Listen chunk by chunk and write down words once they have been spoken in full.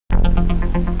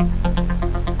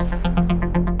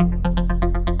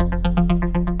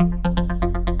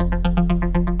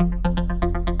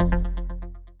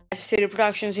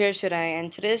Productions here today,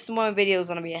 and today's one video is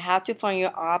gonna be how to find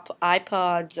your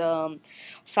iPod's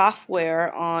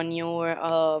software on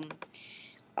your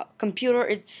computer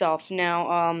itself.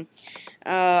 Now,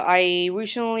 I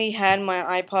recently had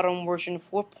my iPod on version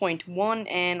 4.1,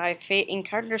 and I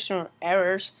encountered some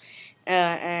errors,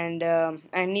 and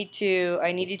I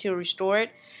needed to restore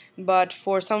it. But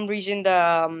for some reason,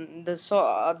 the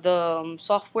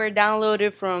software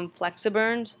downloaded from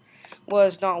Flexiburns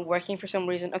was not working for some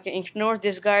reason. Okay, ignore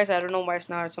this, guys. I don't know why it's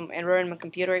not some error in my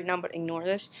computer right now, but ignore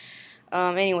this.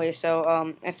 Anyway,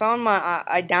 so I found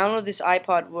I downloaded this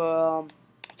iPod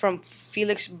from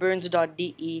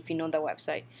felixburns.de, if you know that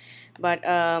website. But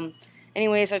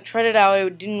anyways, I tried it out.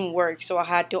 It didn't work, so I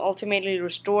had to ultimately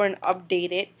restore and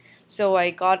update it. So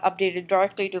I got updated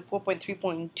directly to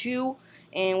 4.3.2.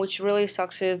 And which really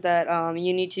sucks is that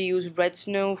you need to use Red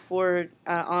Snow for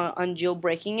on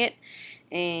jailbreaking it,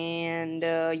 and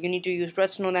you need to use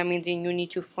Red Snow. That means you need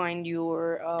to find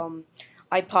your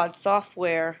iPod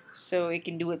software so it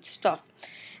can do its stuff.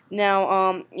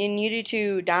 Now you needed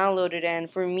to download it, and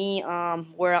for me,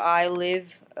 where I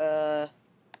live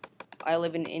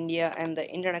in India, and the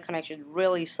internet connection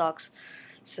really sucks.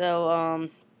 So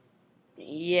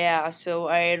yeah, so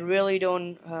I really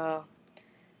don't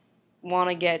want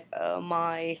to get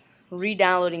my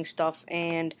re-downloading stuff,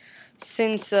 and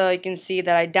since you can see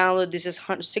that I downloaded this is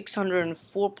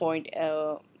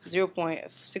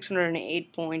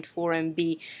 608.4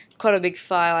 MB, quite a big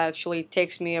file actually. It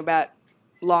takes me about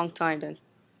long time to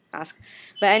ask,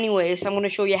 but anyways, I'm going to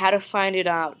show you how to find it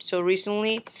out. So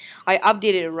recently I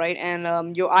updated it, right,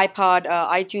 and your iPod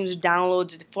iTunes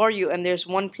downloads it for you, and there's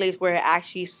one place where it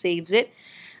actually saves it,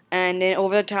 and then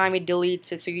over the time it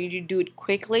deletes it, so you need to do it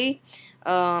quickly.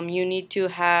 You need to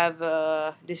have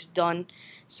this done,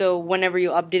 so whenever you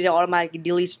update it, automatically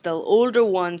deletes the older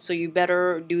one, so you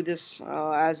better do this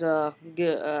better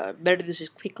do this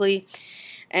quickly.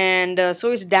 And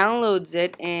so it downloads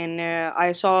it, and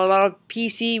I saw a lot of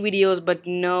PC videos but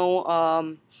no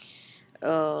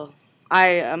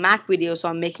Mac videos, so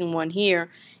I'm making one here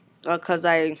because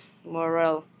I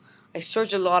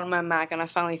searched a lot on my Mac and I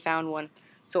finally found one.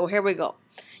 So here we go.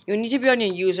 You need to be on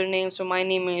your username. So my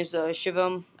name is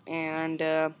Shivam, and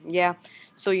yeah.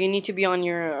 So you need to be on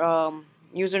your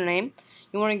username.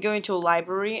 You want to go into a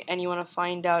library and you want to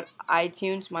find out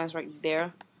iTunes. Mine's right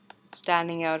there,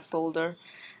 standing out folder.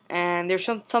 And there's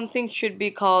something should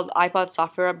be called iPod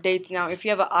software updates. Now, if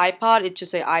you have an iPod, it should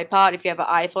say iPod. If you have an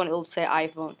iPhone, it'll say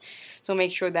iPhone. So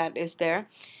make sure that is there.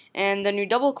 And then you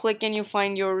double click and you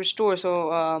find your restore.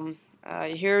 So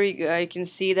here you can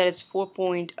see that it's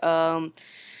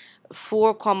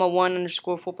 4.4,1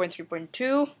 underscore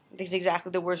 4.3.2. This is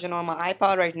exactly the version on my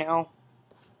iPod right now.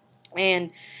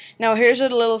 And now here's a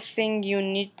little thing you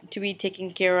need to be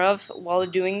taking care of while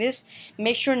doing this.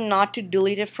 Make sure not to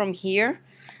delete it from here,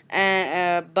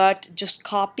 but just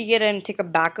copy it and take a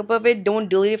backup of it. Don't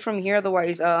delete it from here,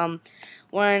 otherwise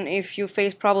if you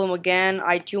face problem again,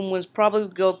 iTunes will probably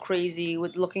go crazy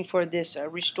with looking for this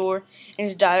restore in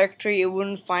its directory. It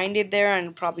wouldn't find it there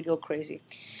and probably go crazy.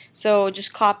 So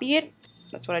just copy it.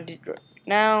 That's what I did right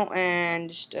now, and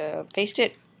just paste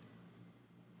it.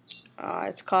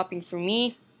 It's copying for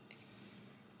me.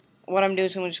 What I'm doing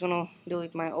is I'm just gonna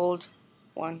delete my old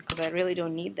one because I really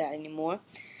don't need that anymore.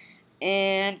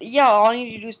 And yeah, all I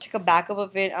need to do is take a backup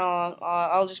of it.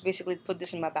 I'll just basically put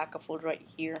this in my backup folder right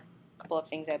here. A couple of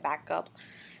things I back up.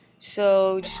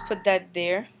 So just put that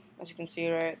there. As you can see,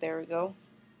 right there we go.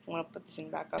 I'm gonna put this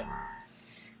in backup.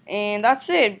 And that's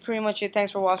it. Pretty much it.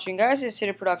 Thanks for watching, guys. It's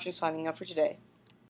City Production signing up for today.